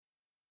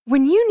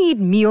When you need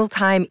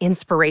mealtime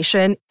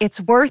inspiration,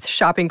 it's worth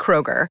shopping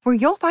Kroger, where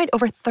you'll find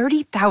over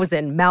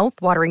 30,000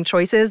 mouth-watering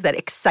choices that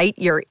excite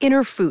your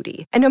inner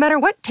foodie. And no matter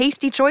what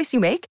tasty choice you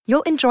make,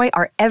 you'll enjoy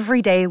our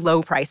everyday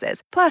low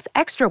prices, plus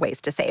extra ways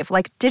to save,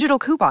 like digital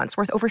coupons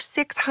worth over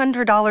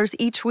 $600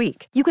 each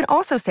week. You can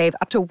also save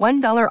up to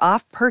 $1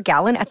 off per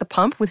gallon at the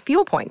pump with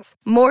fuel points.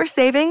 More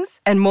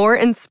savings and more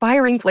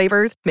inspiring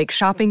flavors make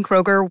shopping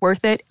Kroger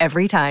worth it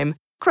every time.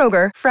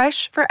 Kroger,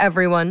 fresh for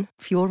everyone.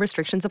 Fuel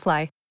restrictions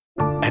apply.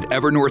 At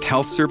Evernorth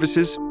Health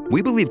Services,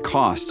 we believe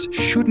costs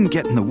shouldn't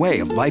get in the way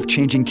of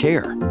life-changing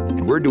care,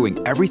 and we're doing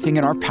everything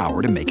in our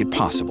power to make it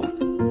possible.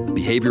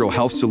 Behavioral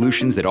health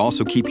solutions that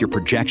also keep your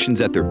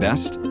projections at their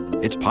best?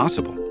 It's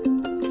possible.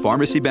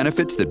 Pharmacy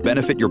benefits that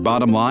benefit your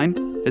bottom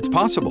line? It's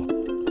possible.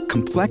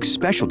 Complex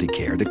specialty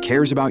care that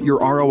cares about your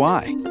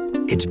ROI?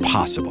 It's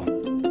possible.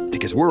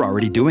 Because we're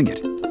already doing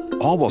it.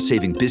 All while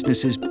saving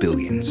businesses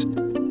billions.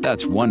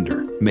 That's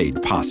Wonder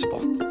made possible.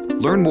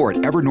 Learn more at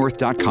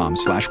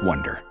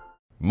evernorth.com/wonder.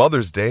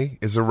 Mother's Day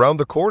is around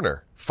the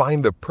corner.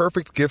 Find the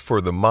perfect gift for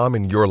the mom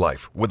in your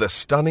life with a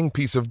stunning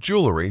piece of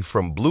jewelry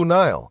from Blue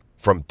Nile.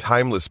 From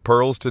timeless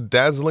pearls to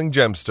dazzling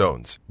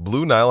gemstones,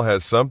 Blue Nile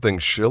has something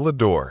she'll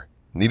adore.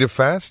 Need it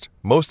fast?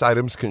 Most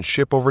items can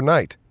ship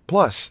overnight.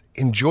 Plus,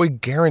 enjoy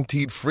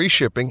guaranteed free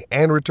shipping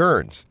and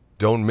returns.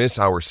 Don't miss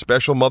our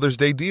special Mother's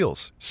Day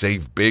deals.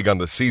 Save big on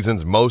the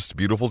season's most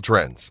beautiful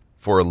trends.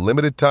 For a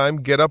limited time,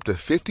 get up to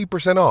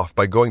 50% off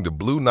by going to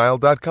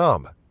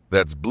BlueNile.com.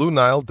 That's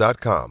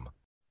BlueNile.com.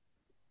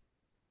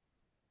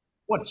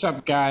 What's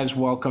up, guys?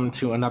 Welcome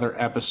to another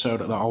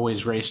episode of the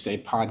Always Race Day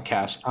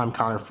podcast. I'm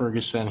Connor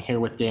Ferguson here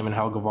with Damon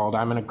Helgevald.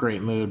 I'm in a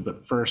great mood,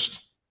 but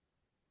first,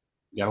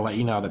 we got to let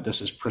you know that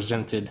this is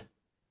presented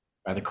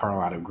by the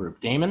Carl Auto Group.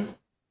 Damon?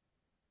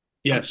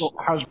 Yes.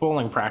 How's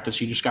bowling practice?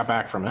 You just got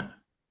back from it.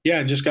 Yeah,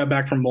 I just got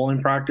back from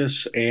bowling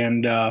practice,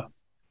 and I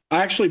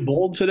actually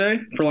bowled today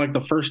for like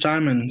the first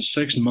time in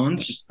 6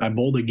 months. I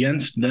bowled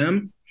against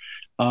them.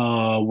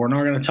 We're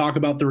not going to talk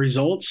about the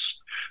results,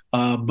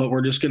 but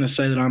we're just going to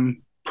say that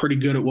I'm pretty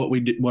good at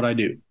what I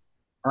do.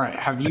 All right.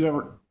 Have you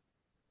ever,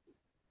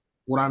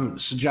 what I'm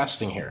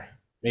suggesting here,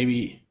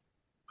 maybe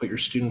put your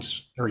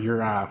students or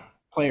your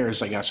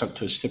players, I guess, up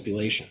to a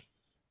stipulation.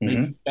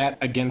 Maybe bet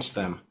against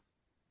them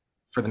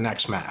for the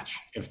next match.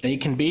 If they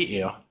can beat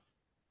you,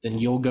 then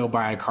you'll go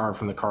buy a car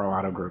from the Carl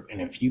Auto Group.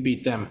 And if you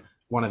beat them,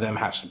 one of them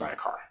has to buy a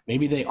car.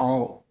 Maybe they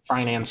all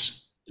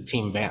finance the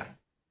team van.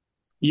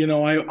 You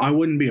know, I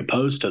wouldn't be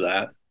opposed to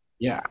that.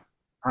 Yeah.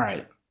 All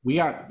right.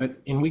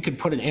 And we could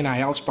put an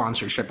NIL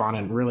sponsorship on it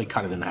and really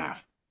cut it in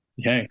half.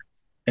 Hey,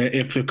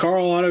 if the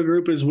Carl Auto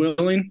Group is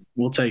willing,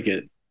 we'll take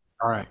it.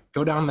 All right.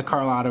 Go down the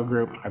Carl Auto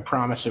Group. I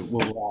promise it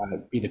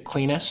will be the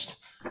cleanest,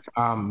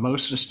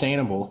 most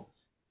sustainable,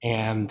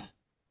 and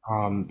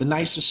the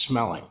nicest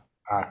smelling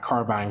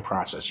car buying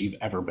process you've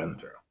ever been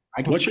through.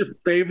 What's your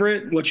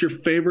favorite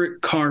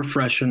car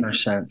freshener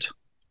scent?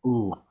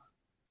 Ooh.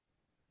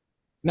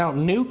 Now,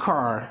 new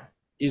car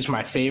is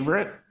my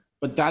favorite,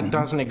 but that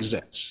doesn't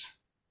exist.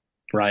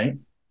 Right.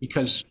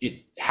 Because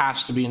it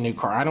has to be a new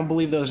car. I don't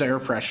believe those air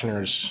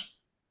fresheners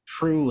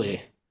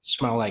truly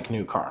smell like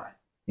new car.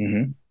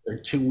 They're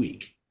too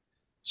weak.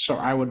 So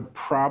I would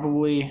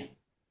probably,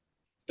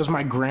 does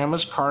my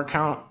grandma's car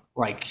count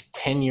like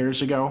 10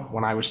 years ago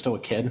when I was still a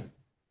kid?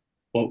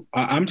 Well,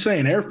 I'm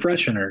saying air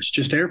fresheners,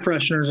 just air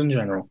fresheners in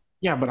general.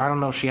 Yeah, but I don't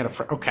know if she had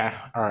okay.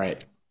 All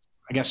right.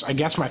 I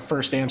guess my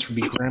first answer would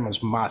be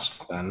grandma's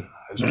must then.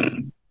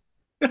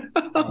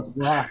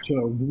 We're off to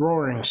a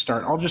roaring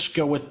start. I'll just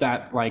go with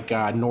that like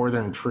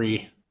northern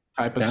tree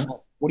type of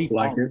stuff. What do you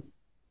like it?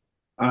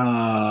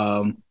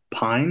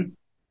 Pine.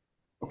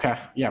 Okay.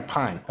 Yeah,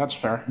 pine. That's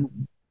fair.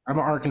 I'm an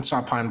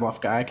Arkansas Pine Bluff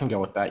guy. I can go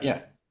with that.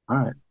 Yeah. All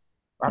right.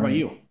 How about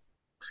you?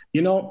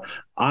 You know,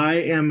 I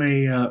am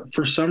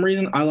for some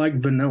reason, I like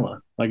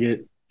vanilla. Like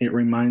it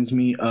reminds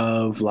me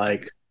of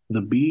like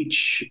the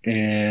beach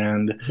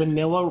and.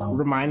 Vanilla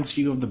reminds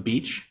you of the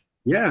beach?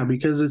 Yeah,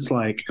 because it's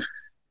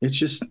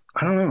just,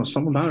 I don't know,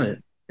 something about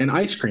it. And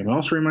ice cream. It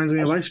also reminds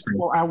me of ice cream.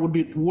 Well,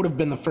 would have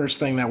been the first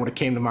thing that would have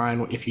came to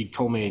mind if you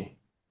told me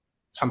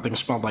something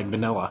smelled like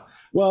vanilla.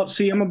 Well,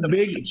 see, I've been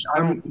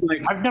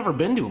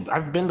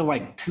to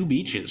like 2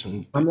 beaches.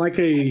 And I'm like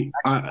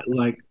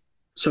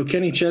so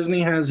Kenny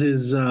Chesney has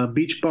his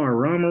beach bar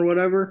rum or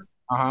whatever.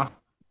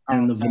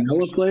 And the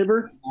vanilla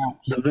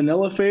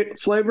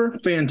flavor,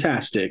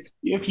 fantastic.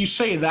 If you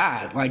say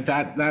that, like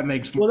that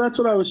makes. Well, that's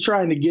what I was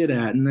trying to get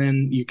at, and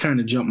then you kind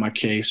of jumped my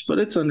case, but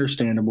it's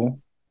understandable.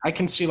 I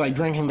can see like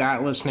drinking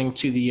that, listening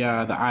to the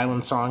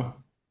Island song.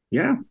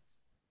 Yeah,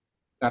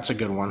 that's a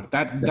good one.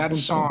 That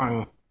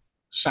song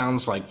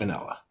sounds like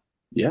vanilla.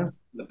 Yeah,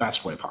 the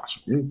best way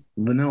possible.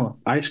 Vanilla,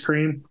 ice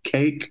cream,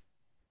 cake.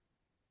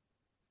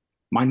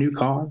 My new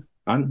car,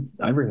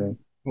 everything.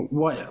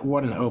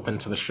 What an open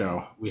to the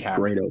show we have.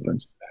 Great open.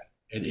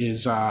 It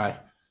is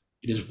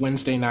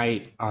Wednesday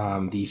night.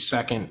 The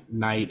second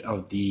night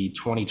of the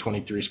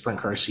 2023 sprint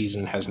car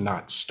season has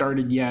not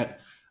started yet.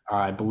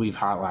 I believe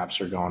hot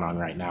laps are going on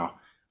right now.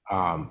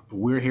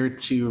 We're here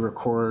to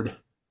record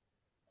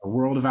a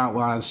World of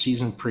Outlaws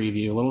season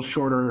preview, a little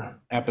shorter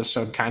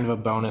episode, kind of a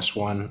bonus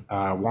one.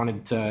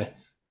 Wanted to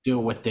do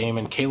it with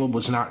Damon. Caleb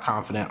was not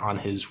confident on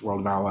his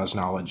World of Outlaws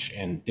knowledge,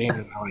 and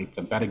Damon and I like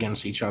to bet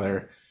against each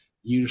other,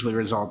 usually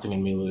resulting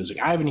in me losing.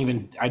 I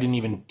didn't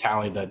even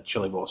tally the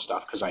Chili Bowl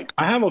stuff because I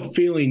have a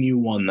feeling you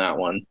won that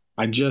one.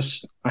 I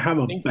have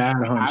a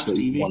bad hunch that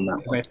you won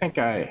that one.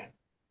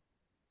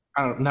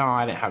 I don't know.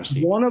 I didn't have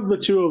CV. One of the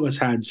two of us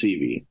had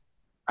CV.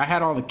 I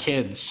had all the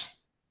kids.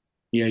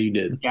 Yeah, you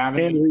did.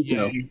 Gavin and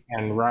Rico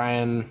and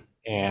Ryan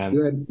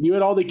and you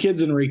had all the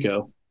kids in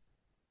Rico.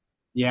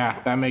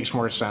 Yeah, that makes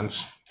more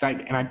sense.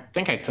 I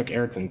think I took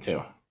Ayrton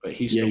too, but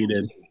he's still. Yeah, you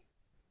did.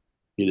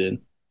 You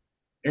did.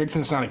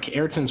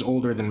 Ayrton's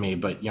older than me,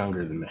 but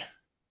younger than me.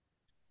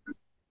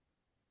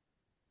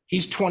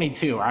 He's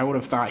 22. I would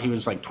have thought he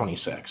was like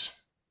 26.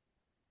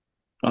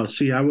 Oh,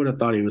 see, I would have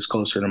thought he was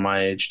closer to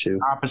my age too.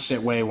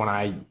 Opposite way, when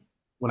I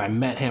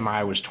met him,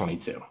 I was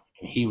 22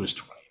 and he was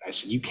 20. I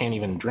said, "You can't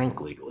even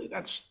drink legally.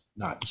 That's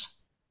nuts."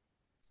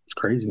 It's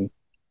crazy.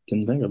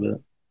 Didn't think of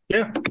it.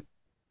 Yeah.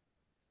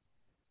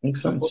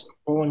 Makes sense.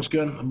 Bowling's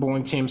good. The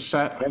bowling team's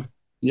set.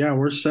 Yeah,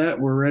 we're set.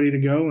 We're ready to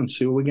go and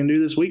see what we can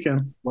do this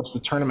weekend. What's the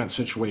tournament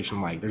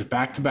situation like? There's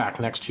back-to-back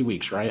next 2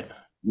 weeks, right?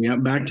 Yeah,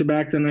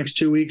 back-to-back the next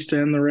 2 weeks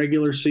to end the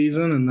regular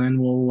season, and then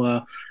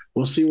we'll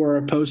see where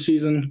our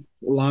postseason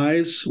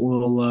lies.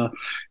 We'll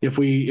if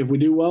we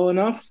do well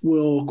enough,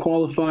 we'll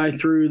qualify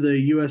through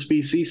the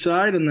USBC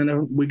side, and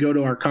then we go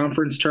to our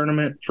conference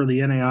tournament for the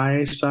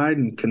NAIA side,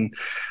 and can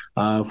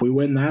if we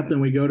win that,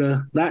 then we go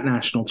to that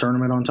national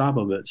tournament on top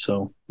of it.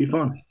 So be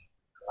fun.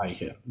 I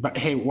like it. But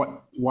hey,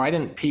 why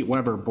didn't Pete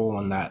Weber bowl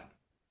in that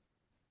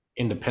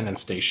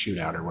Independence Day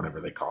shootout or whatever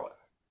they call it?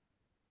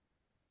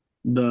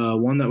 The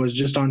one that was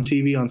just on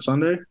TV on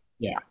Sunday?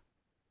 Yeah.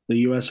 The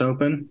US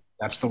Open?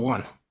 That's the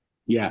one.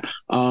 Yeah.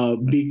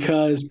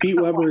 Because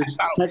Pete Weber is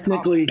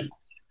technically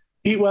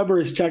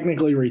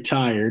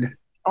retired.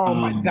 Oh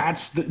my,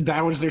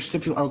 that was their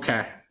stipulation.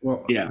 Okay.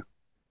 Well, yeah.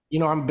 You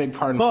know, I'm a big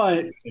part of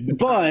but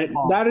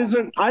that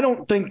isn't, I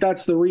don't think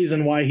that's the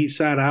reason why he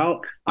sat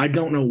out. I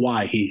don't know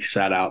why he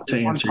sat out, to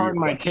answer your question.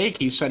 My take,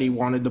 he said he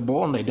wanted to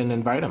bowl and they didn't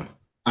invite him.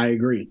 I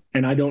agree.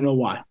 And I don't know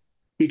why.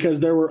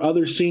 Because there were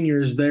other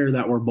seniors there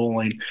that were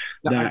bowling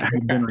that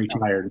had been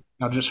retired.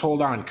 Now just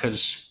hold on,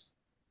 because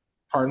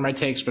Pardon My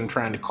Take's been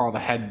trying to call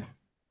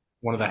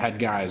one of the head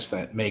guys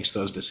that makes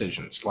those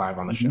decisions live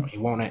on the show. He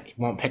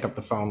won't pick up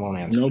the phone, won't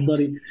answer.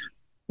 Nobody.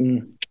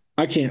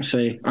 I can't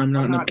say. I'm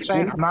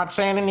not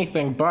saying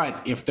anything,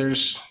 but if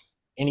there's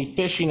any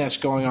fishiness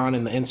going on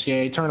in the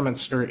NCAA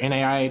tournaments or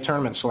NAIA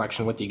tournament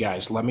selection with you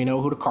guys, let me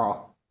know who to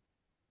call.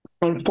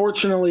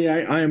 Unfortunately,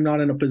 I am not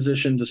in a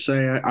position to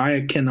say.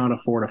 I cannot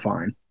afford a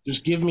fine.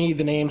 Just give me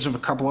the names of a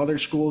couple other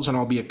schools and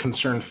I'll be a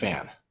concerned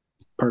fan.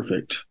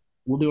 Perfect.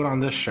 We'll do it on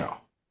this show.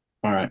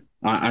 All right.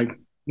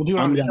 We'll do it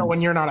on the show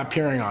when you're not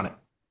appearing on it.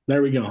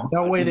 There we go.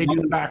 No way they do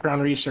the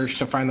background research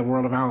to find the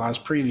World of Outlaws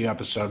preview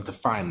episode to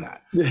find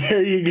that.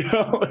 There you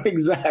go.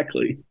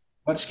 Exactly.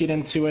 Let's get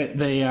into it.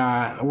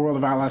 The World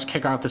of Outlaws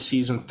kick off the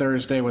season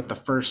Thursday with the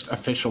first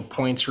official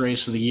points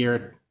race of the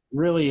year.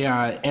 Really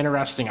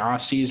interesting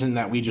off season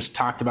that we just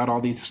talked about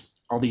all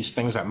these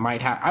things that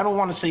might happen. I don't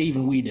want to say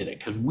even we did it,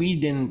 because we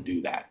didn't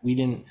do that. We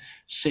didn't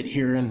sit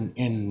here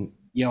and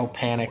yell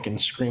panic and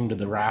scream to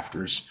the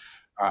rafters.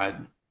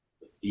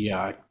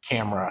 The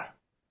camera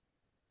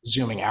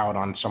zooming out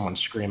on someone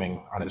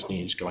screaming on his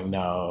knees going,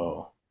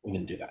 no, we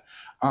didn't do that.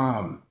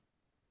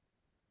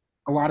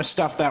 A lot of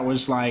stuff that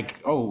was like,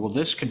 oh, well,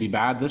 this could be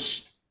bad.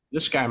 This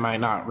guy might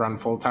not run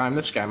full-time.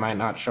 This guy might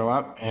not show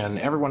up. And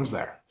everyone's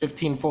there.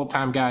 15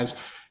 full-time guys.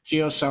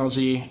 Gio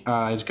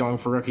Scelzi is going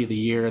for Rookie of the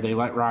Year. They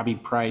let Robbie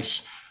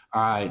Price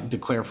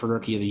declare for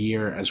Rookie of the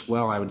Year as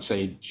well. I would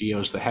say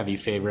Gio's the heavy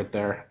favorite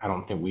there. I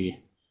don't think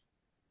we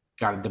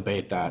got to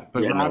debate that.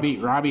 But yeah,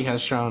 Robbie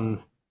has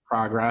shown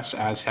progress,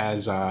 as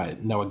has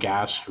Noah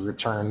Gass, who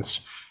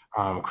returns.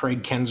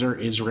 Craig Kinzer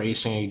is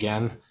racing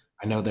again.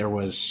 I know there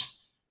was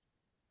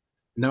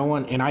no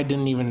one, and I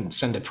didn't even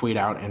send a tweet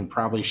out, and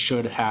probably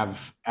should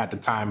have at the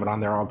time, but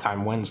on their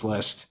all-time wins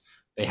list,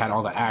 they had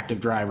all the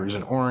active drivers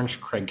in orange.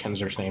 Craig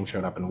Kinzer's name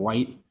showed up in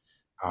white,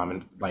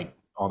 and like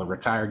all the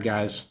retired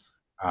guys.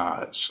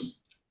 So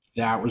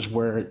that was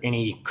where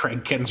any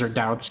Craig Kinzer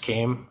doubts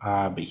came,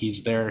 but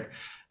he's there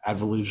at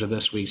Volusia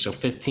this week. So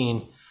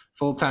 15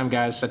 full-time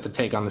guys set to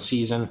take on the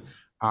season.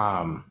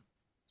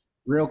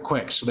 Real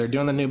quick, so they're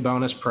doing the new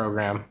bonus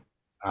program.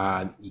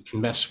 You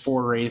can miss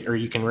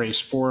you can race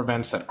 4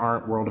 events that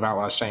aren't World of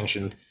Outlaws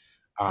sanctioned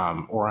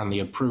or on the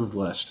approved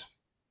list.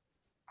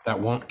 That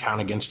won't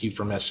count against you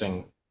for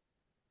missing.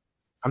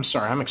 I'm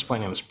sorry, I'm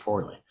explaining this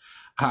poorly.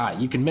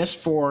 You can miss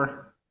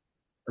 4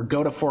 or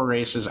go to 4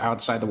 races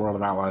outside the World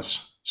of Outlaws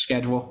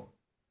schedule.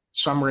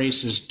 Some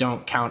races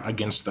don't count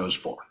against those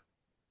 4.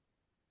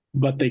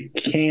 But they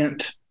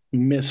can't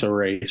miss a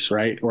race,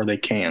 right? Or they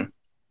can?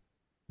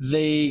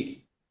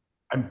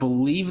 I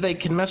believe they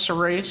can miss a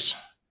race,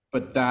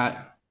 but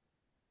that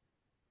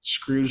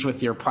screws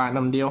with your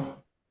platinum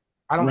deal.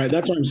 Right,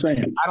 that's what I'm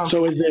saying.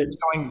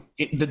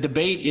 The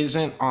debate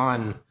isn't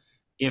on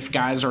if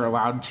guys are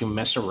allowed to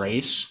miss a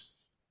race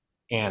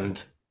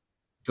and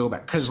go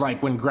back, because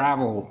like when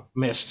Gravel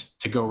missed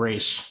to go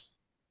race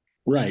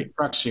right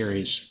Truck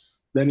Series,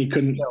 then he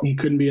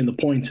couldn't be in the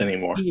points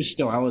anymore. He was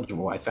still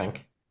eligible, I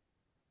think,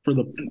 for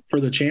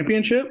the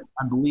championship.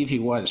 I believe he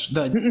was.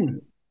 Are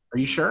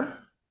you sure?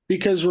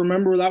 Because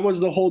remember, that was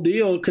the whole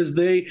deal, because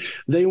they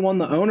won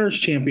the owners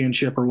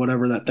championship or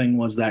whatever that thing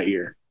was that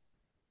year.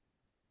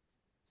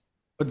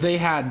 But they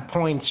had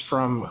points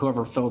from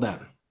whoever filled in.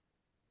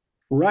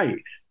 Right,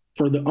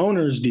 for the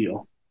owners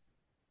deal.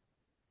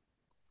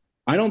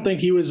 I don't think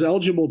he was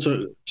eligible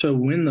to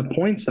win the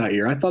points that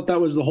year. I thought that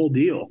was the whole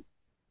deal.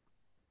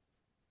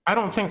 I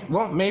don't think.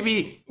 Well,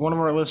 maybe one of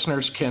our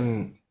listeners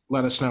can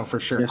let us know for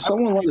sure. Yeah,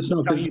 someone let us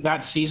know.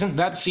 That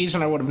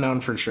season I would have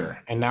known for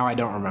sure, and now I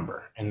don't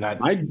remember. And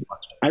I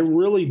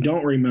really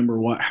don't remember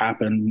what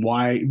happened.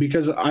 Why?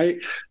 Because I,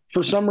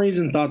 for some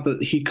reason, thought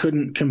that he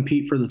couldn't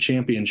compete for the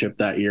championship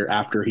that year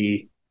after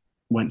he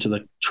went to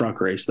the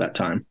truck race that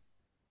time.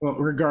 Well,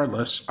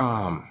 regardless,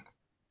 what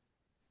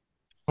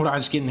I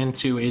was getting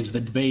into is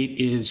the debate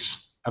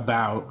is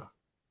about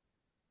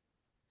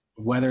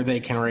whether they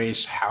can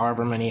race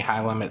however many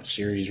high limit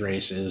series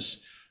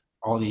races,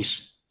 all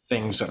these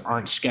things that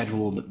aren't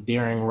scheduled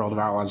during World of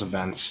Outlaws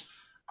events.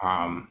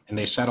 And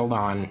they settled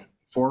on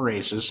 4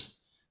 races,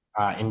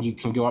 and you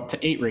can go up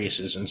to 8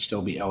 races and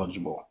still be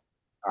eligible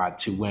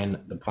to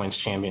win the points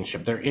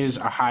championship. There is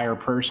a higher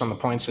purse on the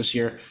points this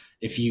year.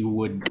 If you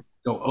would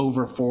go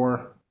over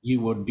 4, you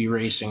would be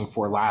racing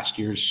for last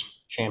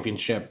year's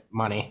championship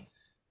money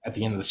at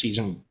the end of the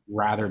season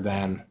rather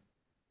than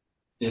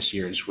this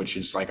year's, which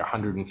is like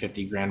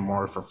 150 grand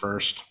more for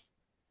first,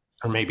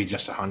 or maybe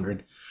just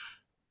 100.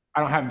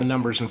 I don't have the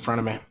numbers in front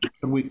of me.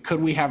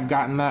 Could we have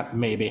gotten that?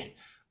 Maybe.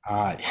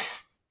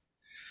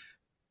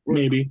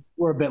 Maybe.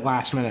 We're a bit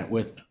last minute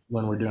with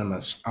when we're doing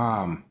this.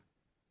 But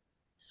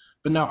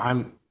no,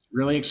 I'm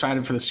really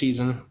excited for the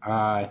season.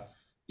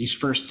 These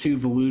first 2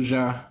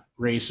 Volusia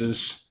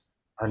races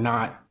are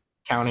not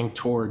counting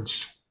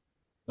towards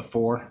the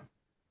 4.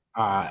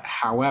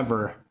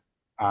 However,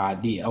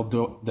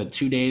 the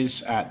 2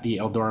 days at the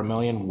Eldora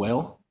Million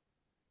will.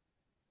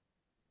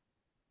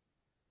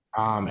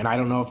 And I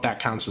don't know if that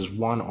counts as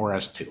 1 or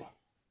as 2.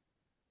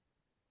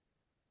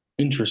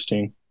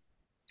 Interesting.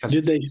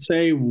 Did they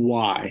say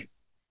why?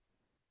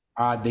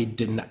 They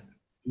didn't.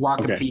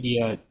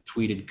 Wikipedia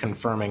tweeted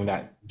confirming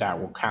that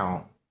will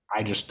count.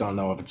 I just don't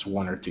know if it's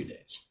 1 or 2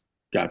 days.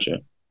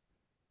 Gotcha.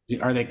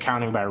 Are they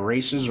counting by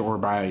races or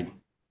by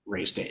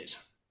race days?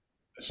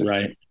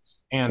 Right.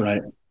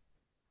 And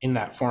in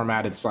that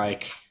format, it's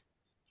like,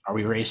 are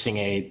we racing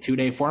a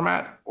 2-day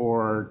format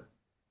or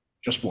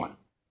just 1?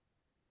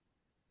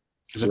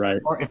 Because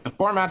if the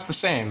format's the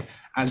same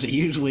as it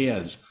usually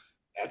is,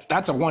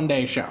 that's a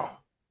 1-day show.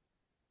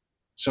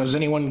 So is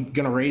anyone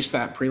going to race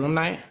that prelim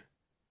night?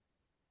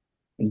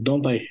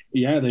 Don't they?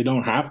 Yeah, they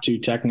don't have to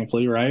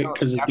technically, right?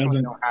 Because it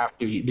doesn't. Don't have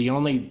to. The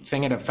only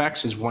thing it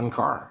affects is 1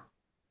 car,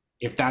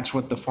 if that's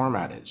what the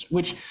format is.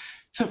 Which,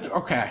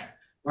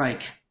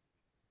 like,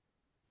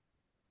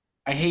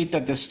 I hate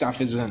that this stuff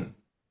isn't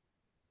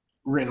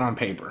written on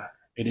paper.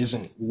 It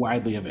isn't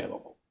widely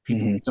available.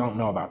 People don't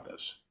know about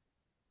this.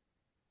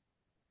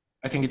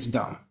 I think it's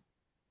dumb.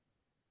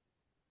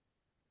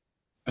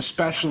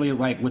 Especially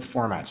like with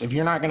formats. If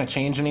you're not going to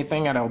change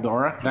anything at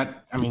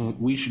Eldora,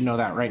 we should know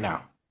that right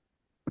now.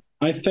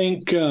 I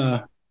think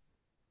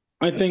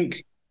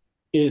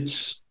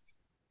it's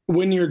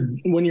when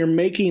you're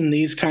making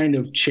these kind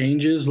of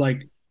changes,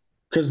 like,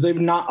 because they've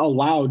not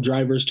allowed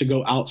drivers to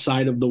go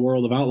outside of the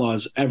World of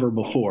Outlaws ever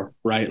before,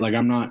 right? Like,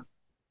 I'm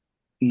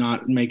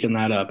not making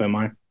that up, am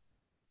I?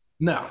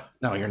 No,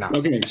 you're not.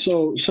 Okay,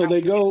 so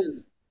they go.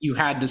 You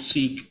had to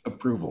seek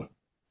approval.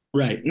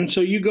 Right. And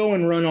so you go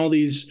and run all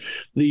these,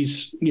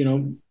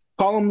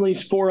 call them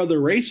these 4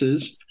 other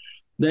races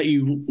that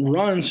you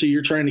run. So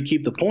you're trying to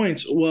keep the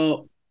points.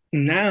 Well,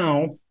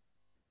 now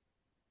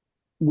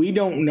we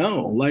don't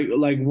know. Like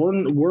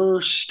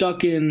we're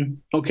stuck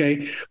in,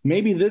 okay,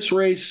 maybe this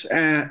race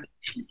at,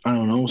 I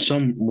don't know,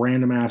 some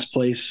random ass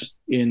place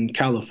in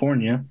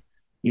California,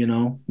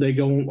 they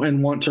go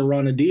and want to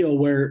run a deal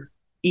where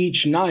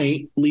each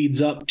night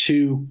leads up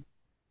to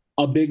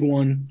a big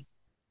one,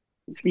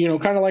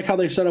 kind of like how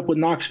they set up with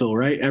Knoxville,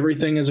 right?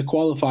 Everything is a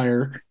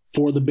qualifier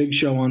for the big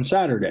show on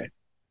Saturday.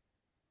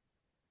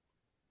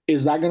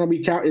 Is that going to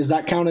be is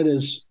that counted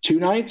as 2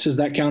 nights? Is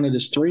that counted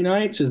as 3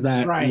 nights? Is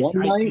that 1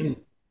 night?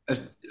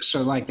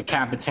 So like the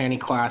Capitani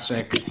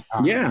Classic,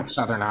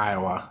 Southern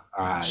Iowa,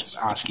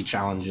 Oski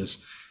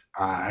Challenges,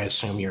 I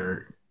assume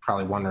you're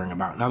probably wondering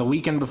about. Now, the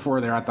weekend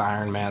before, they're at the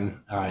Ironman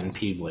in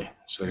Peevely,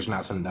 so there's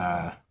nothing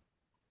to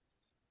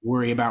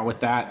worry about with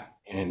that.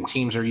 And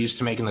teams are used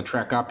to making the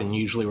trek up and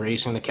usually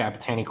racing the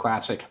Capitani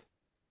Classic.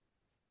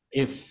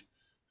 If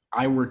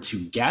I were to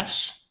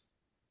guess,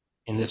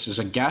 and this is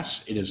a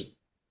guess, it is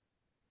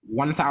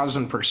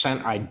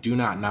 1,000% I do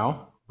not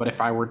know. But if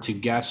I were to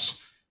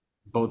guess,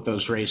 both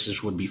those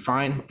races would be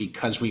fine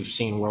because we've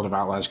seen World of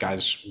Outlaws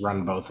guys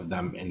run both of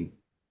them in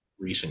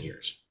recent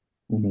years.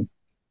 Mm-hmm.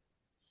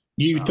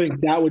 You So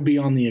think that would be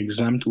on the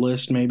exempt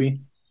list,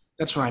 maybe?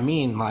 that's what I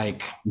mean.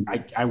 Like,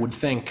 I would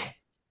think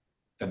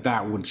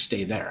that would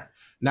stay there.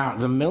 Now,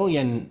 the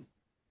million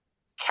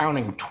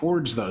counting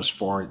towards those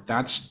four,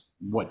 that's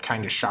what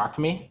kind of shocked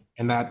me.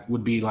 And that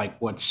would be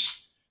like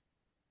what's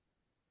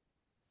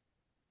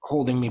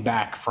holding me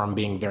back from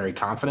being very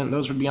confident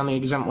those would be on the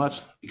exempt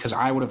list, because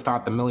I would have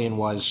thought the million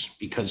was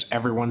because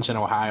everyone's in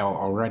Ohio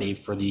already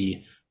for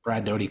the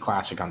Brad Doty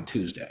Classic on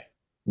Tuesday.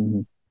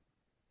 Mm-hmm.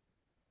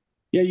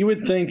 Yeah, you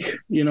would think,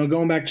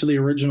 going back to the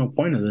original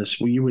point of this,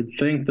 you would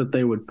think that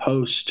they would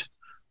post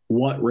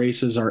what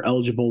races are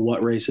eligible,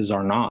 what races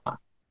are not.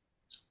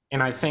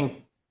 And I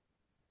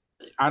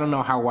don't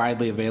know how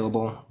widely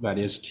available that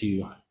is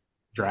to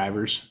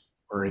drivers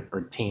or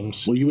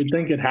teams. Well, you would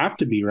think it'd have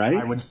to be, right?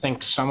 I would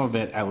think some of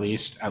it, at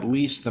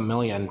least the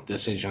million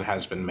decision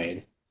has been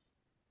made.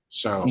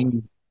 So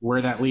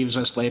where that leaves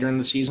us later in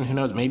the season, who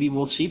knows? Maybe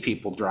we'll see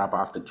people drop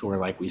off the tour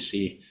like we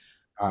see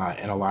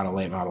in a lot of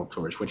late model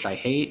tours, which I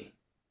hate.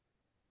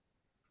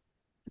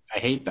 I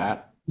hate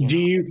that. Do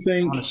you I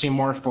think? want to see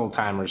more full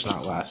timers,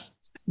 not less.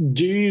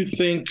 Do you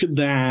think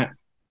that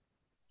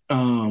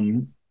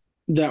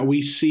that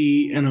we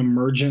see an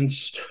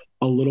emergence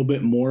a little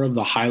bit more of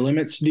the high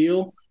limits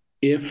deal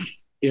if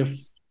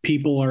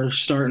people are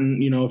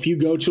starting, if you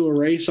go to a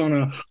race on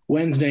a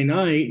Wednesday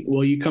night,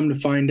 well, you come to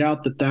find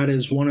out that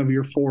is one of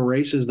your 4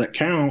 races that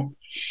count.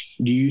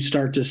 Do you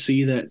start to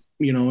see that,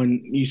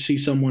 and you see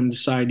someone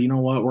decide,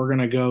 what, we're going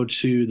to go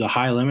to the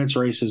high limits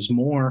races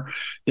more.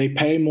 They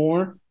pay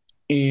more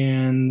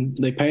and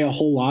they pay a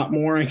whole lot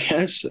more, I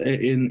guess,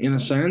 in a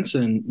sense,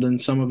 and than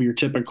some of your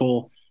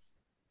typical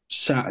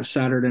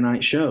Saturday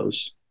night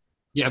shows.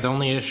 Yeah, the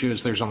only issue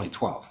is there's only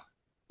 12.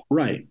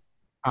 Right.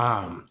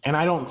 And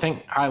I don't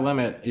think High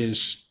Limit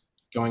is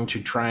going to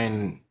try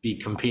and be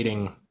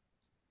competing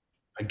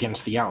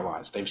against the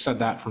Outlaws. They've said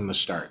that from the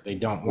start. They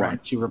don't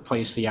want to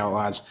replace the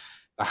Outlaws.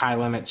 The High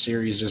Limit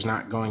series is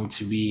not going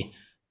to be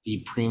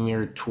the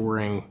premier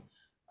touring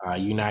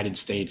United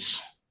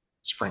States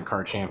Sprint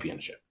Car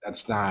Championship.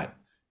 That's not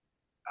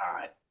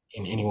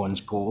in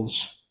anyone's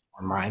goals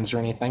or minds or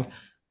anything.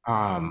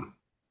 I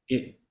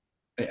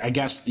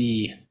guess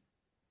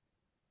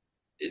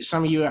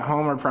some of you at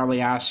home are probably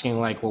asking,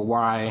 like, well,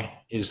 why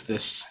is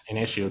this an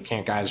issue?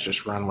 Can't guys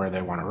just run where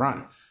they want to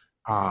run?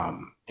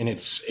 And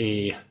it's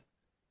a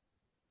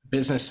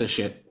business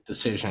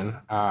decision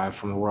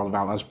from the World of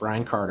Outlaws,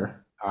 Brian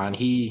Carter. And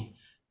he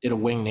did a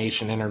Wing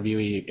Nation interview.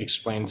 He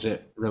explains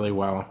it really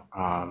well.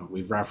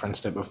 We've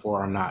referenced it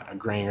before. I'm not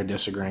agreeing or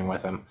disagreeing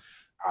with him.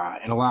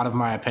 And a lot of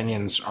my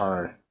opinions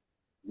are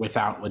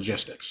without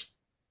logistics,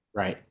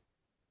 right?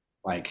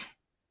 Like,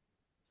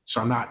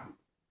 so I'm not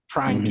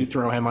trying to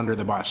throw him under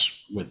the bus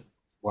with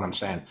what I'm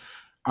saying.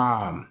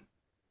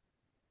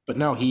 But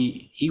no,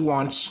 he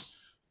wants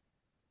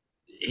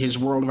his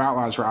World of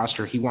Outlaws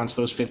roster. He wants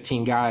those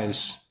 15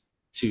 guys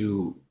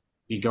to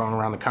be going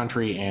around the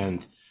country.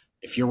 And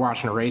if you're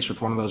watching a race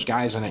with one of those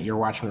guys in it, you're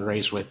watching a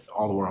race with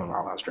all the World of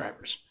Outlaws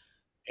drivers.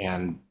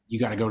 And you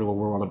got to go to a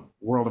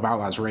World of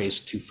Outlaws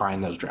race to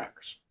find those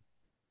drivers,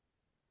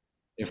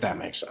 if that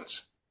makes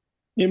sense.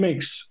 It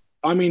makes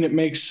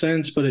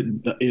sense, but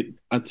it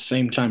at the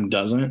same time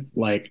doesn't.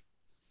 Like,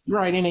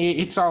 right, and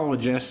it's all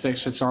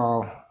logistics. It's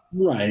all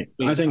right.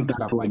 I think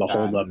that's where the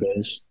holdup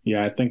is.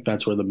 Yeah, I think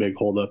that's where the big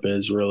holdup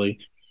is. Really,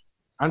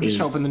 I'm just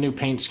hoping the new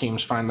paint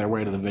schemes find their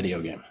way to the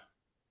video game.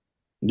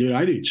 Dude,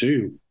 I do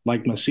too.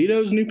 Like,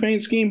 Macedo's new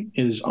paint scheme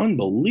is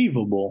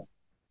unbelievable.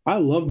 I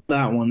love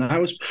that one.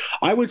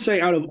 I would say,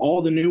 out of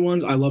all the new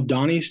ones, I love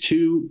Donnie's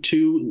two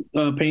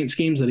paint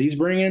schemes that he's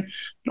bringing.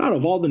 But out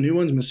of all the new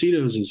ones,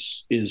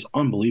 Macedo's is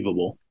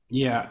unbelievable.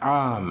 Yeah.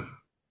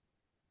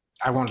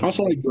 I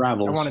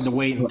wanted to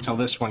wait until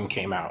this one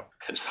came out,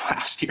 because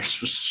last year's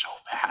was so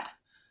bad.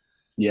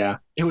 Yeah,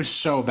 it was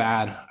so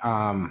bad.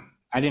 I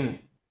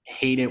didn't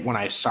hate it when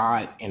I saw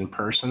it in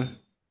person.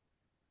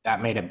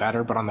 That made it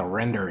better, but on the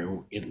render,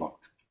 it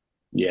looked.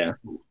 Yeah.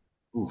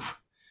 Oof.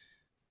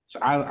 So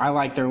I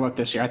like their look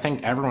this year. I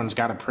think everyone's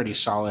got a pretty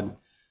solid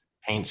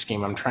paint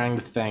scheme. I'm trying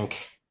to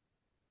think.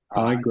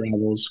 I like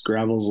Gravel's.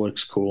 Gravel's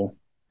looks cool.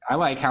 I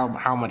like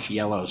how much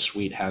yellow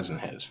Sweet has in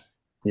his.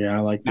 Yeah,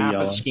 I like the Napa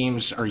yellow.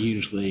 schemes are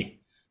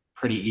usually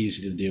pretty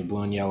easy to do.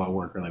 Blue and yellow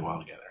work really well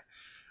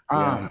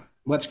together.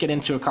 Let's get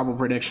into a couple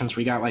predictions.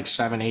 We got like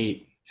 7,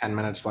 8, 10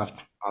 minutes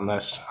left on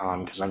this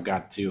because I've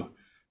got to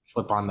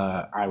flip on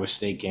the Iowa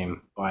State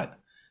game. But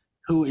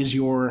who is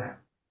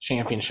your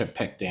championship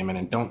pick, Damon?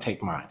 And don't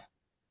take mine.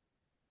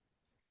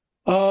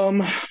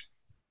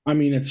 I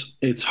mean,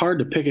 it's hard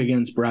to pick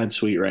against Brad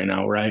Sweet right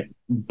now, right?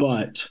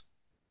 But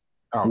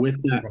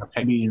with that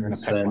you're gonna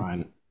pick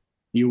mine.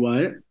 You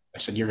what? I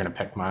said you're gonna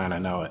pick mine. I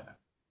know it.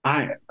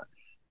 I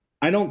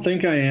don't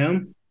think I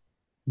am.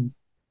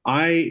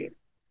 And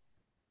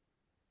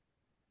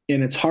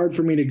it's hard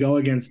for me to go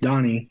against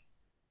Donnie,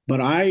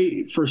 but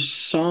I, for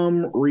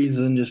some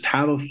reason, just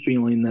have a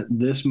feeling that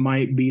this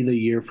might be the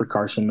year for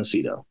Carson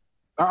Macedo.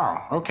 Oh,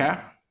 okay.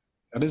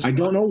 That is. I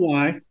don't know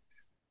why.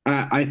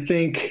 I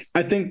think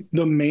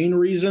the main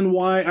reason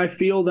why I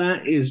feel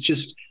that is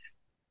just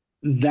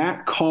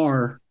that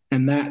car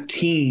and that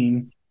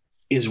team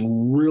is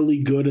really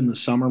good in the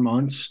summer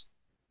months.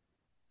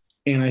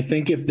 And I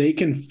think if they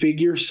can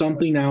figure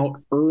something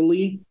out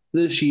early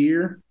this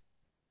year,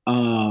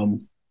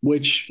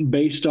 which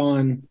based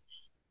on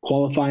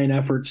qualifying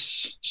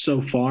efforts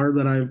so far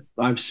that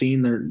I've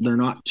seen, they're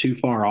not too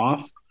far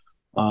off.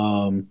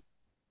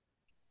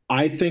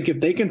 I think if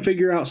they can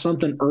figure out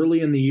something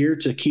early in the year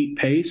to keep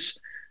pace,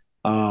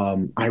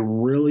 I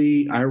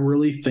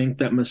really think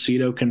that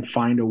Macedo can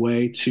find a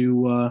way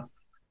to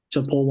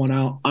pull one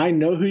out. I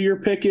know who your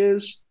pick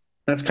is.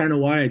 That's kind of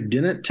why I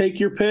didn't take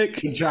your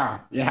pick. Good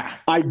job. Yeah.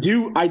 I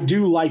do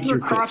like You're your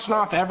crossing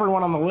pick. off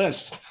everyone on the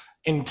list.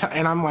 And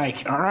I'm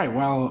like, all right,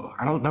 well,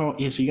 I don't know.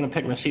 Is he going to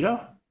pick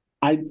Macedo?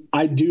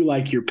 I do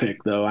like your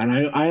pick, though, and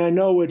I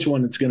know which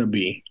one it's going to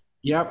be.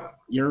 Yep,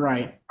 you're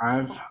right.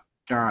 I've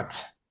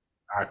got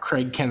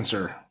Craig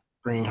Kinser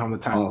bringing home the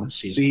title this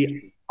season.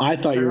 See, I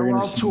thought you were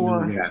going to say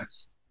Tour.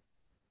 yes.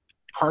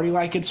 Party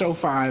like it's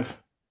 05.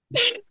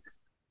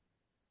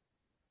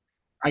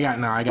 I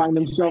got find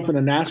himself in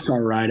a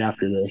NASCAR ride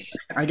after this.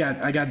 I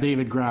got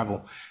David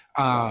Gravel.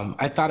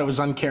 I thought it was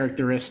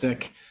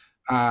uncharacteristic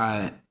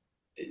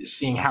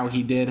seeing how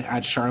he did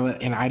at Charlotte,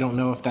 and I don't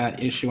know if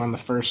that issue on the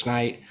first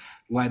night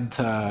led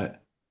to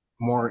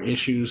more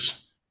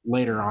issues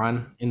later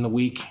on in the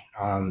week,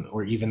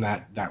 or even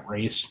that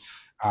race.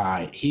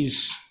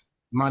 He's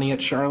money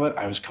at Charlotte.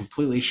 I was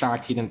completely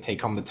shocked he didn't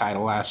take home the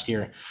title last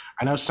year.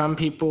 I know some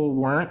people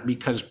weren't,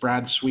 because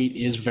Brad Sweet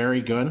is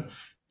very good.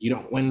 You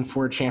don't win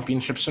 4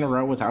 championships in a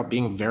row without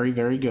being very,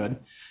 very good.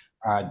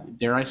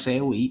 Dare I say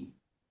elite?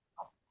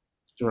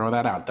 Throw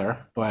that out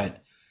there.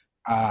 But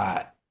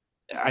I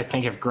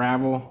think if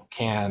Gravel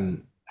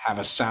can have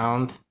a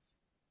sound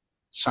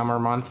summer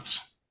months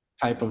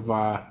type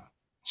of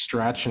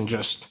stretch and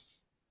just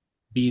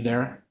be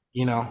there,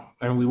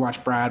 and we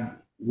watched Brad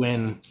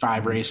win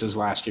 5 races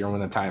last year and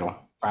win the title,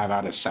 5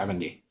 out of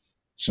 70.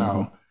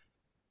 So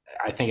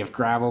I think if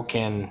Gravel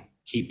can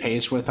keep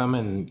pace with him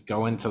and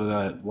go into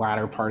the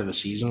latter part of the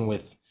season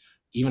with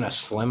even a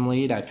slim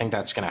lead, I think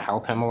that's going to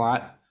help him a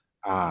lot.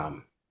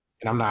 And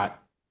I'm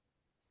not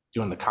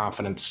doing the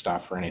confidence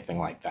stuff or anything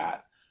like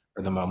that,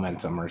 or the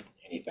momentum or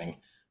anything.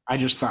 I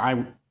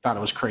thought it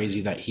was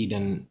crazy that he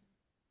didn't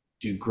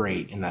do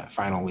great in that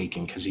final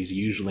weekend, because he's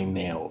usually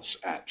nails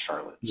at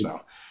Charlotte. So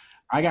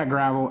I got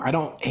Gravel. I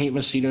don't hate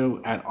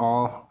Macedo at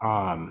all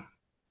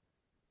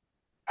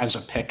as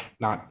a pick,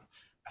 not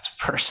as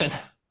a person.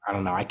 I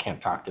don't know. I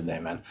can't talk today,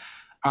 man.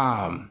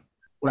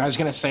 What I was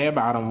going to say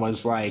about him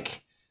was,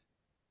 like,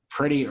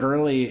 pretty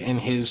early in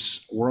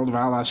his World of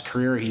Outlaws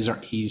career,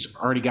 he's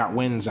already got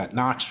wins at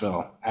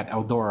Knoxville, at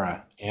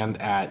Eldora, and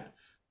at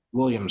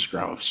Williams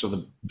Grove. So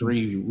the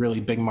 3 really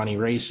big money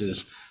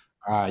races.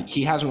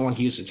 He hasn't won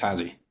Huset's, has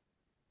he?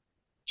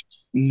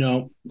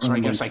 No. So I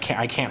guess I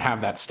can't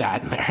have that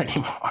stat in there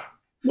anymore.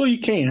 Well, you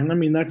can. I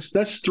mean,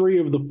 that's 3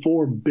 of the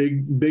 4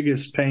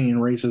 biggest paying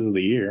races of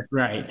the year.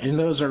 Right, and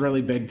those are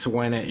really big to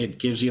win. It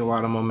gives you a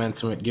lot of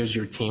momentum. It gives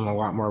your team a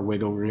lot more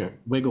wiggle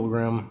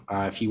room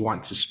if you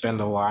want to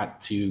spend a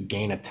lot to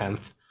gain a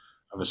tenth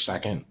of a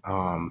second.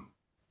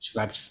 So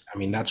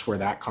that's where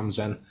that comes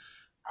in.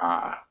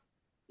 I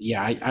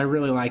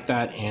really like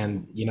that.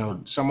 And,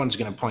 someone's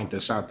going to point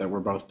this out, that we're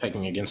both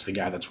picking against the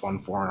guy that's won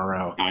 4 in a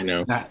row. I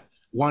know. That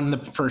won the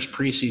first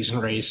preseason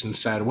race and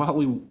said, well,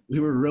 we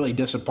were really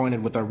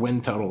disappointed with our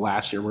win total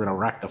last year. We're going to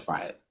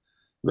rectify it.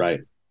 Right.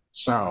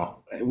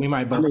 So we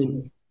might both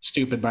be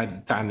stupid by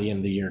the time the end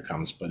of the year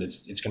comes, but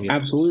it's going to be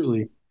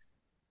absolutely.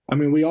 I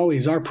mean, we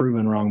always are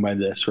proven wrong by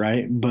this,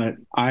 right? But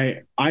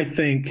I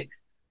think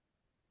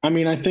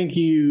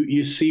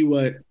you see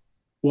what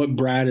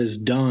Brad has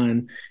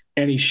done,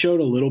 and he showed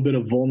a little bit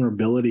of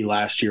vulnerability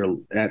last year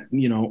at,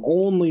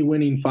 only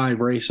winning 5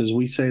 races.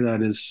 We say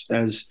that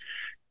as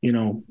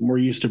we're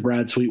used to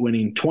Brad Sweet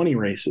winning 20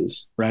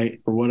 races,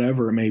 right? Or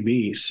whatever it may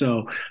be.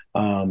 So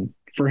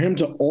for him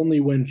to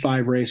only win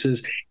 5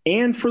 races,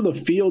 and for the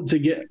field to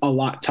get a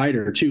lot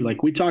tighter too.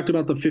 Like we talked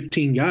about the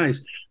 15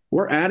 guys,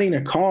 we're adding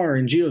a car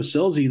in Gio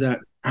Silsey that,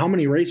 how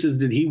many races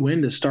did he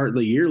win to start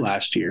the year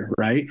last year,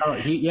 right? Oh,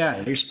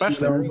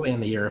 especially early in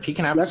the year. If he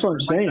can have, that's what I'm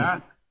saying.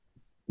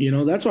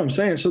 That's what I'm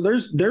saying. So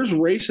there's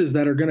races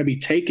that are going to be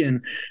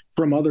taken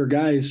from other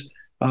guys,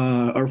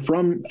 or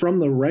from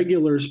the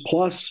regulars.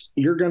 Plus,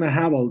 you're going to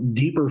have a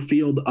deeper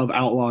field of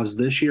outlaws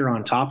this year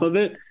on top of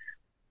it.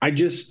 I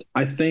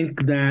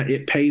think that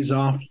it pays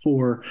off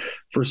for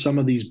some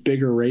of these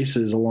bigger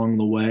races along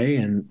the way.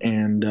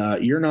 And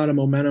you're not a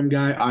momentum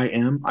guy. I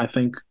am. I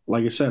think,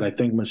 like I said, I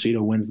think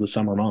Macedo wins the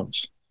summer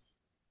months.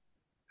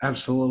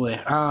 Absolutely.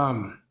 I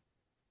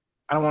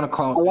don't want to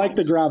call it. I like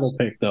the Gravel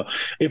pick, though.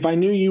 If I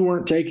knew you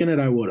weren't taking it,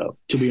 I would have,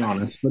 to be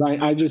honest. But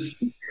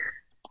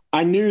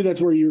I knew that's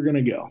where you were going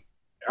to go.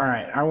 All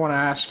right. I want to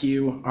ask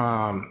you,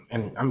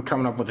 and I'm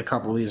coming up with a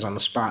couple of these on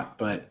the spot,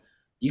 but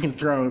you can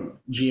throw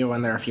Gio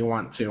in there if you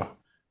want to.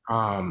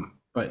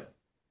 But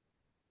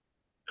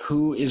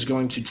who is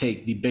going to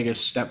take the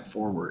biggest step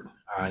forward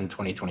in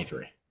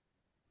 2023?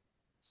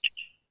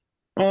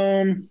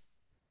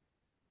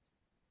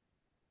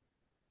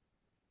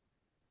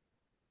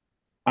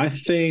 I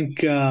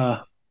think you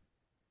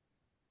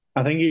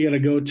got to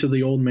go to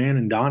the old man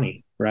and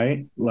Donnie,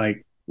 right?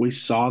 Like we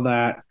saw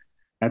that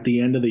at the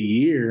end of the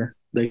year,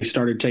 they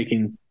started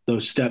taking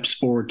those steps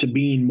forward to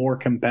being more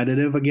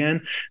competitive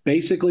again.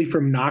 Basically,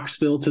 from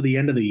Knoxville to the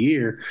end of the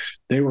year,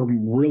 they were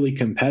really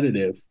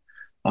competitive.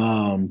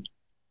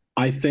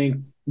 I think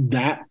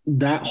that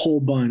whole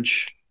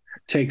bunch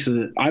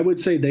I would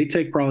say they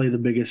take probably the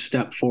biggest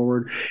step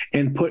forward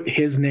and put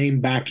his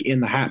name back in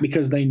the hat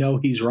because they know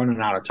he's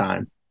running out of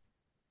time.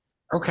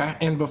 Okay,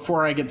 and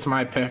before I get to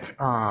my pick,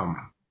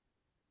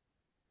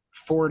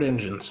 Ford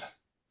engines.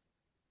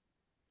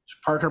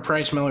 Parker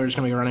Price Miller is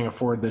going to be running a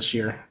Ford this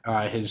year.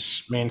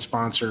 His main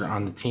sponsor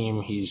on the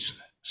team he's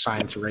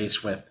signed to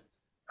race with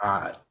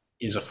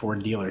is a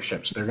Ford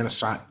dealership. So they're going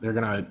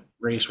to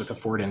race with a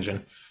Ford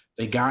engine.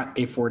 They got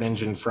a Ford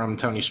engine from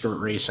Tony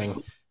Stewart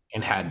Racing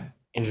and had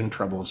engine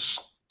troubles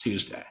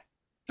Tuesday.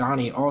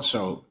 Donnie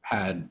also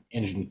had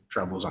engine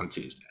troubles on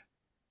Tuesday.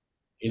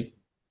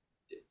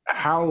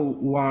 How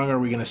long are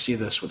we going to see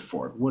this with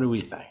Ford? What do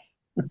we think?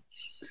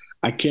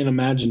 I can't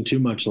imagine too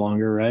much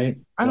longer, right?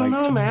 I don't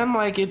know, man.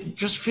 Like, it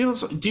just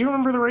feels. Do you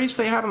remember the race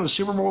they had on the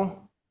Super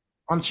Bowl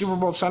on Super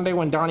Bowl Sunday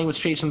when Donnie was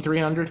chasing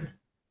 300?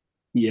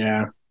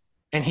 Yeah.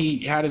 And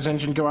he had his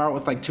engine go out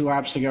with like 2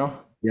 laps to go.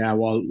 Yeah,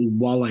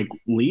 while like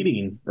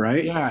leading,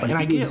 right? Yeah,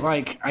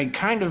 like, and I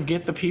kind of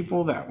get the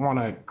people that want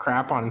to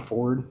crap on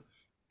Ford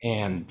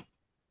and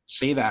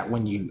say that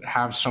when you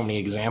have so many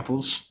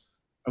examples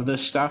of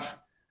this stuff.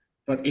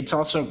 But it's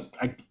also,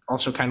 I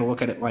also kind of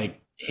look at it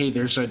like, hey,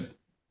 there's a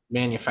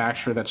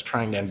manufacturer that's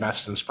trying to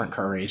invest in sprint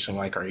car racing.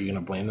 Like, are you going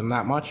to blame them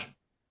that much?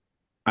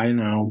 I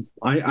know.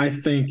 I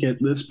think at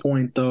this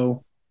point,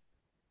 though,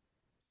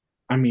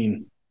 I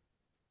mean,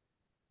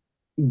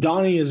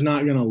 Donnie is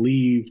not going to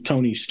leave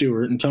Tony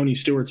Stewart, and Tony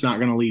Stewart's not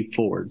going to leave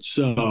Ford.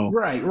 So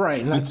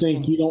right. And I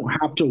think you don't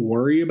have to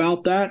worry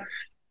about that.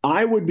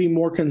 I would be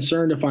more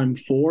concerned if I'm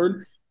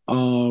Ford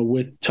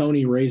with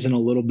Tony raising a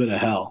little bit of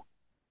hell.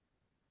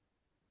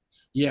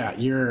 Yeah,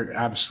 you're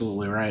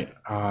absolutely right.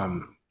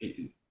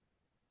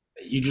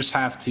 You just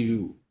have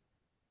to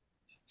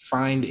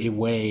find a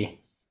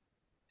way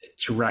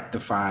to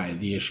rectify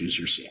the issues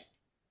you're seeing.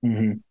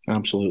 Mm-hmm.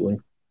 Absolutely.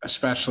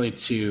 Especially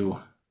to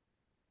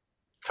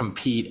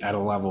compete at a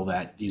level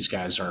that these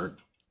guys are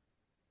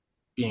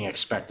being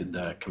expected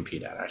to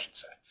compete at, I should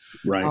say.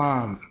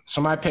 Right.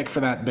 So my pick for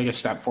that biggest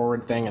step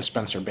forward thing is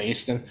Spencer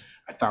Bayston.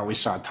 I thought we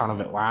saw a ton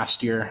of it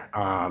last year.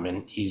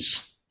 And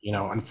he's,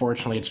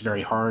 unfortunately it's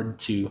very hard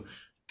to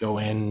go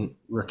in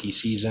rookie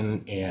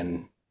season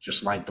and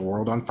just light the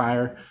world on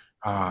fire.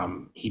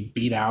 He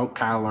beat out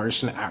Kyle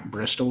Larson at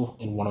Bristol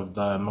in one of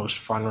the most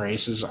fun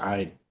races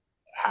I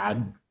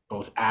had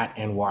both at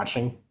and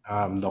watching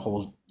the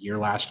whole year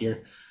last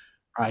year.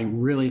 I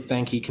really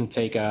think he can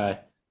take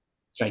a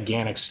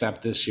gigantic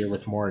step this year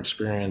with more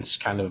experience,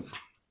 kind of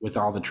with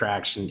all the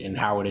tracks and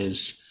how it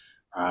is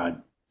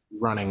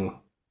running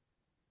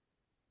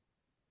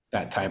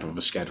that type of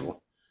a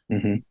schedule.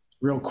 Mm-hmm.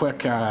 Real quick,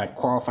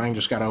 qualifying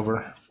just got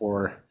over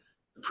for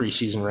the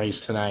preseason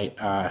race tonight.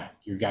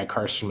 Your guy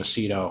Carson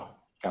Macedo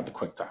got the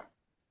quick time.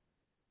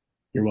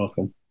 You're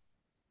welcome.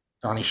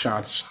 Donnie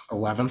Schatz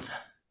 11th.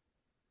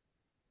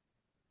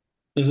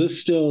 Is this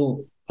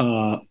still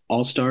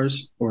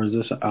All-Stars or is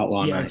this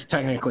Outlaw Yeah, Night? it's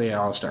technically an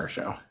all-star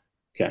show.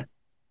 Okay.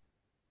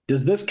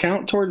 Does this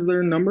count towards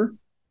their number?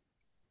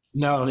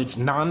 No, it's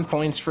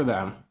non-points for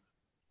them.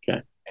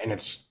 Okay. And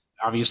it's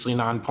obviously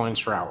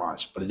non-points for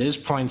Outlaws, but it is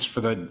points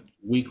for the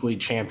weekly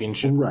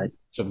championship, right,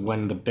 to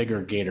win the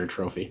bigger Gator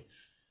trophy.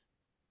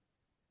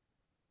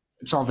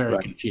 It's all very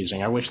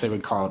confusing. I wish they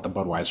would call it the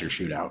Budweiser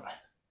Shootout.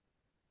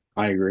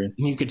 I agree.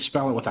 And you could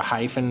spell it with a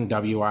hyphen,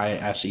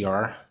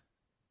 W-I-S-E-R.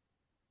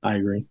 I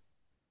agree.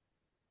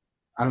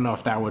 I don't know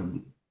if that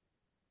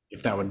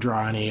would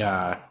draw any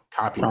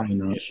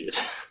copyright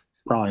issues.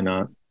 Probably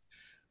not.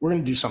 We're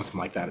going to do something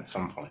like that at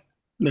some point.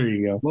 There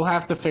you go. We'll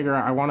have to figure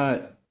out. I want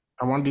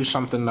to do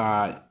something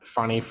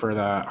funny for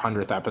the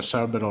 100th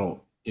episode, but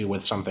it'll do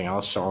with something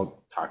else. So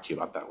I'll talk to you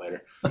about that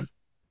later.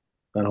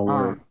 That'll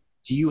work.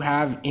 Do you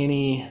have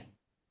any,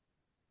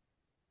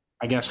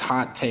 I guess,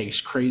 hot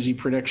takes, crazy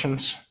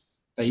predictions?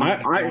 That you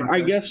I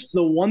guess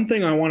the one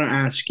thing I want to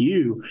ask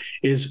you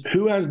is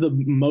who has the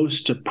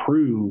most to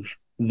prove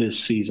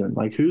this season?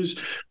 Like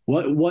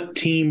what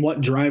team,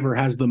 what driver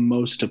has the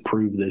most to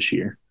prove this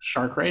year?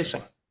 Shark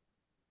Racing.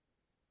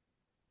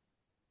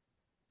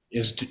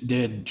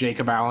 Did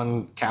Jacob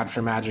Allen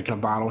capture magic in a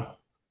bottle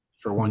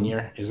for 1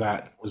 year? Was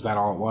that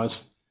all it was?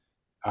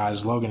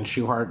 Is Logan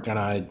Schuchart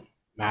gonna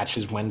match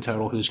his win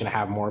total? Who's gonna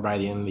have more by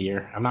the end of the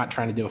year? I'm not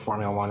trying to do a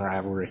Formula One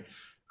rivalry.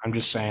 I'm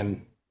just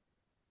saying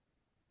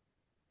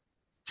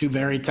two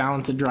very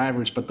talented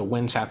drivers, but the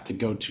wins have to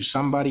go to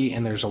somebody,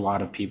 and there's a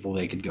lot of people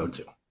they could go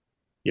to.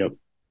 Yep.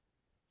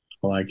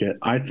 I like it.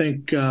 I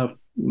think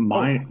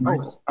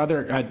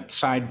other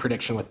side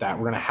prediction with that,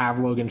 we're going to have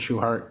Logan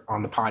Schuchart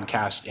on the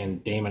podcast,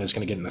 and Damon is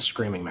going to get in a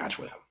screaming match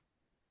with him.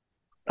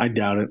 I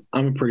doubt it.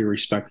 I'm a pretty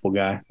respectful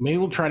guy. Maybe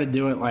we'll try to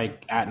do it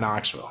like at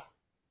Knoxville.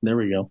 There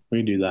we go. We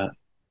can do that.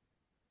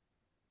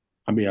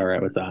 I'll be all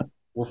right with that.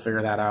 We'll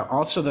figure that out.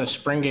 Also, the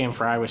spring game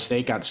for Iowa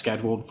State got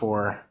scheduled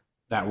for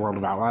that World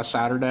of Outlaws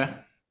Saturday.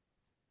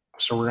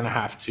 So we're going to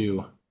have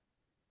to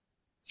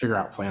figure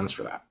out plans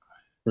for that.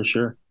 For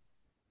sure.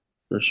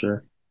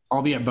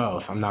 I'll be at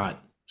both. I'm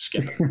not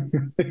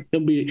skipping.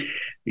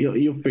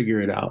 You'll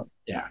figure it out.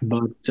 Yeah.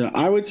 But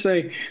I would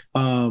say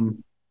for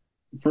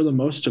the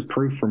most to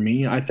prove for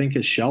me, I think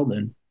is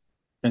Sheldon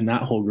and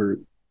that whole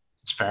group.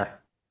 It's fair.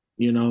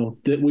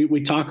 That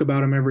we talk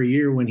about him every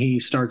year when he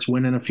starts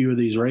winning a few of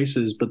these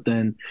races, but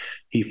then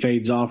he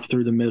fades off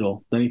through the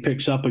middle. Then he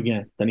picks up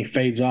again. Then he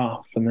fades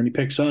off, and then he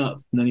picks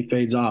up, and then he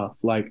fades off.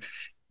 Like,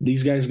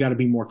 these guys got to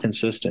be more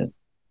consistent.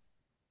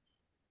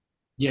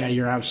 Yeah,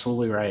 you're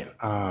absolutely right.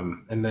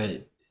 And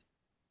the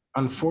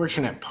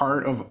unfortunate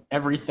part of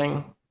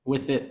everything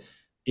with it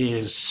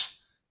is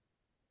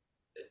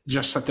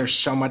just that there's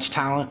so much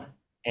talent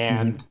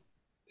and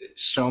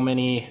so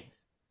many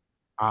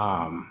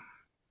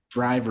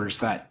drivers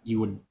that you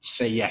would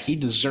say, yeah, he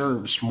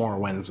deserves more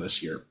wins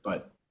this year,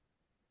 but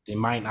they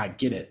might not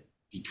get it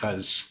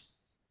because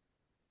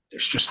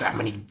there's just that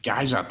many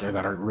guys out there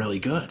that are really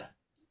good.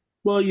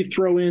 Well, you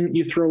throw in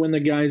the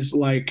guys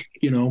like,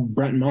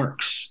 Brent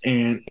Marks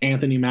and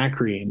Anthony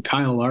Macri and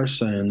Kyle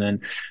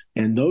Larson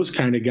and those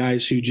kind of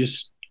guys who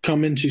just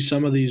come into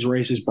some of these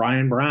races,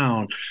 Brian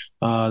Brown,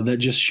 that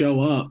just show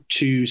up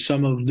to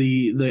some of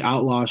the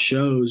outlaw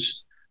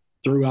shows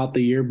throughout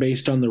the year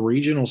based on the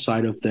regional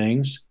side of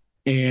things.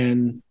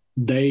 And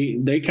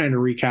they kind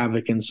of wreak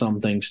havoc in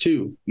some things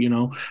too.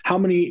 How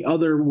many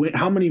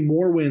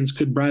more wins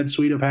could Brad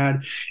Sweet have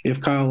had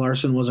if Kyle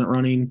Larson wasn't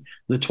running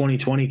the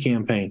 2020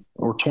 campaign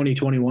or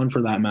 2021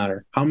 for that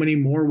matter? How many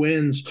more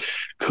wins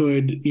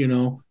could,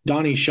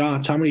 Donnie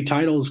Schatz, how many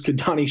titles could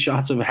Donnie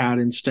Schatz have had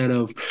instead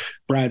of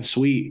Brad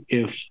Sweet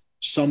if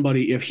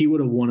he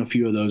would have won a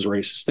few of those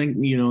races?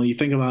 You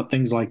think about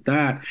things like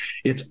that.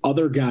 It's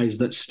other guys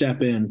that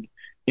step in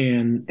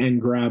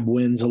and grab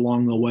wins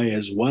along the way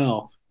as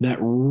well that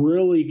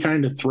really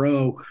kind of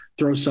throw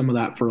some of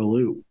that for a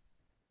loop.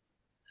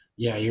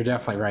 Yeah, you're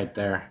definitely right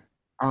there.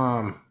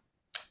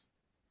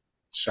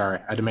 Sorry,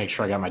 I had to make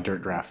sure I got my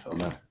dirt draft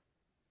filled in.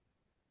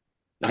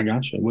 I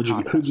got you.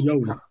 Who'd you go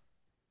with?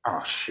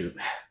 Oh shoot.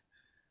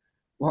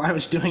 Well, I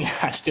was doing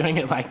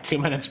it like 2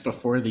 minutes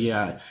before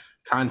the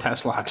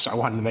contest lock, so I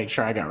wanted to make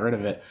sure I got rid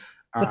of it.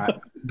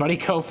 Buddy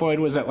Kofoid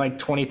was at like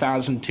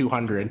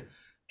 20,200,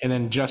 and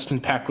then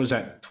Justin Peck was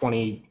at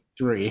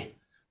 23,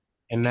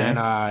 and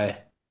then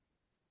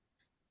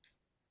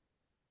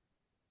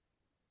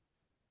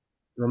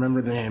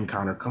remember the name,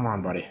 Connor. Come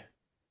on, buddy.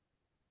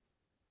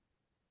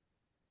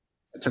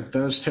 I took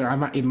those two.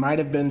 It might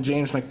have been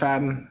James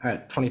McFadden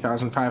at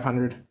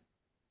 20,500,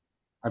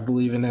 I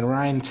believe. And then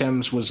Ryan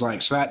Timms was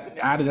like, so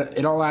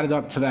it all added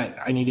up to that.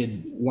 I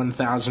needed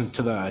 1,000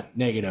 to the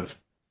negative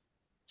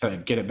to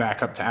get it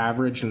back up to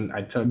average. And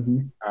I took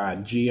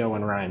Gio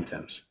and Ryan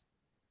Timms.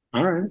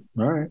 All right.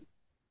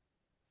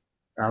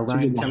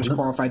 Ryan Timms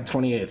qualified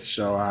 28th.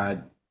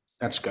 So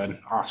that's good.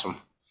 Awesome.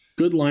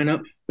 Good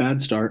lineup.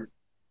 Bad start.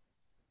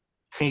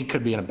 He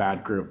could be in a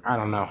bad group. I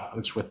don't know.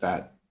 It's with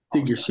that.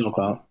 Dig yourself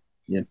out.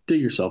 Yeah,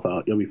 dig yourself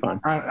out. You'll be fine.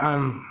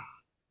 I'm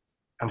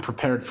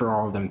prepared for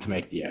all of them to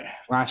make the A.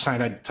 Last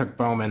night I took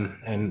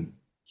Bowman and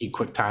he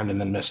quick timed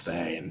and then missed the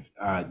A. And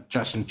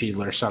Justin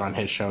Fiedler said on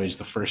his show he's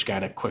the first guy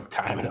to quick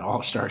time in an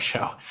all-star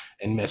show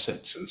and miss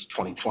it since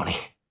 2020.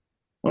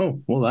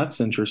 Oh, well,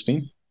 that's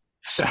interesting.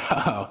 So,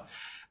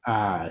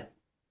 no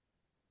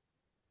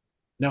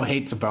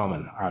hate to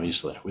Bowman,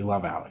 obviously. We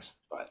love Alex,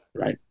 but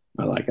right.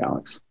 I like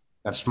Alex.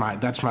 That's my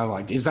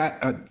like. Is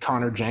that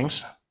Connor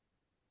Jenks?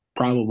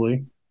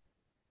 Probably.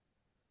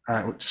 All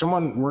right,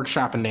 someone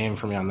workshop a name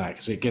for me on that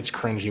because it gets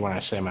cringy when I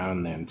say my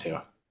own name too.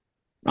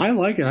 I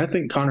like it. I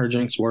think Connor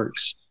Jenks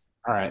works.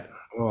 All right,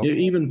 well, it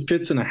even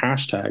fits in a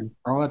hashtag.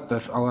 I'll let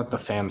the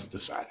fans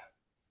decide.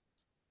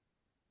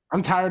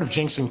 I'm tired of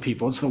jinxing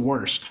people. It's the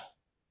worst.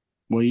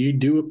 Well, you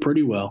do it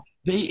pretty well.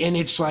 And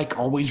it's like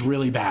always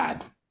really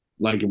bad.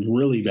 Like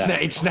really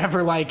bad. It's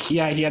never like he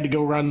had to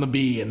go run the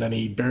B and then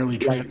he barely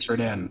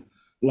transferred in.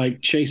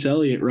 Like Chase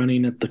Elliott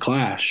running at the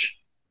Clash.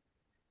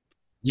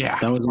 Yeah,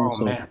 that was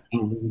also a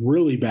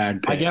really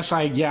bad pick. I guess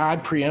I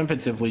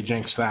preemptively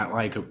jinxed that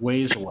like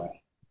ways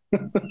away.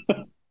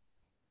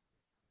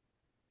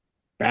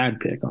 Bad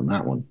pick on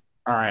that one.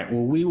 All right,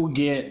 well, we will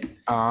get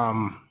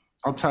I'll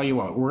tell you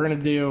what, we're going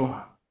to do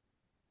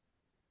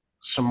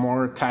some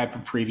more type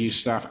of preview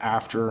stuff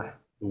after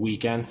the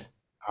weekend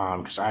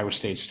because Iowa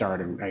State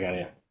started. I got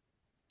to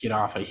get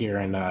off of here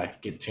and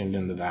get tuned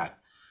into that.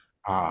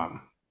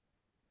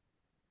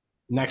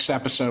 Next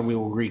episode, we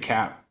will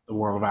recap the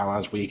World of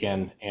Outlaws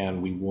weekend,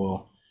 and we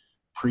will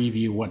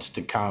preview what's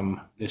to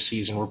come this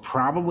season. We're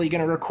probably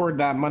going to record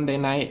that Monday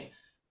night.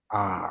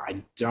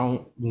 I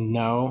don't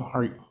know.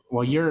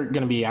 You're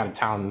going to be out of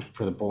town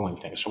for the bowling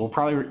thing, so we'll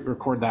probably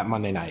record that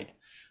Monday night.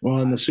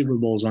 Well, and the Super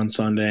Bowl's on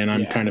Sunday, and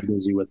I'm kind of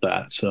busy with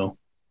that. So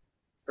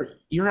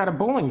you're at a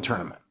bowling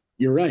tournament.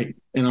 You're right,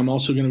 and I'm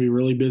also going to be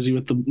really busy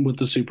with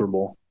the Super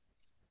Bowl.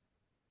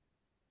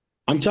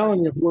 I'm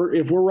telling you,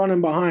 if we're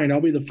running behind,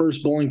 I'll be the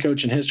first bowling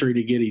coach in history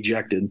to get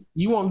ejected.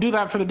 You won't do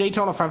that for the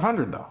Daytona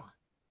 500, though.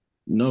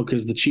 No,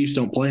 because the Chiefs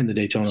don't play in the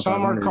Daytona 500.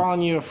 Some are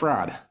calling you a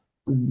fraud.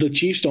 The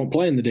Chiefs don't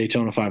play in the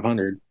Daytona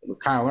 500.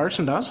 Kyle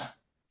Larson does.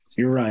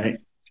 You're right.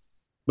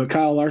 But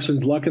Kyle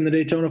Larson's luck in the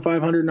Daytona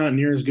 500, not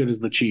near as good as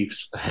the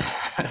Chiefs.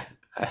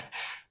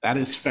 That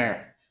is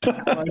fair.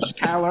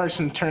 Kyle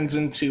Larson turns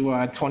into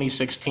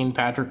 2016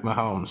 Patrick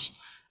Mahomes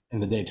in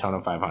the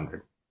Daytona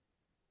 500.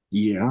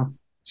 Yeah.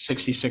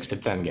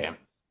 66-10 game.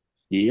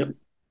 Yep.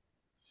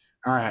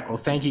 All right. Well,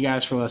 thank you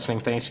guys for listening.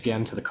 Thanks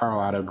again to the Carl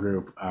Auto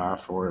Group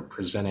for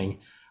presenting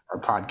our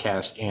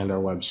podcast and our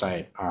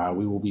website.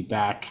 We will be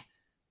back.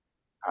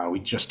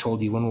 We just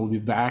told you when we'll be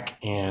back,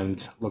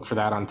 and look for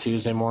that on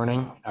Tuesday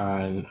morning.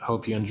 And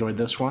hope you enjoyed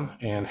this one,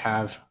 and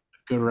have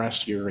a good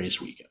rest of your race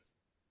weekend.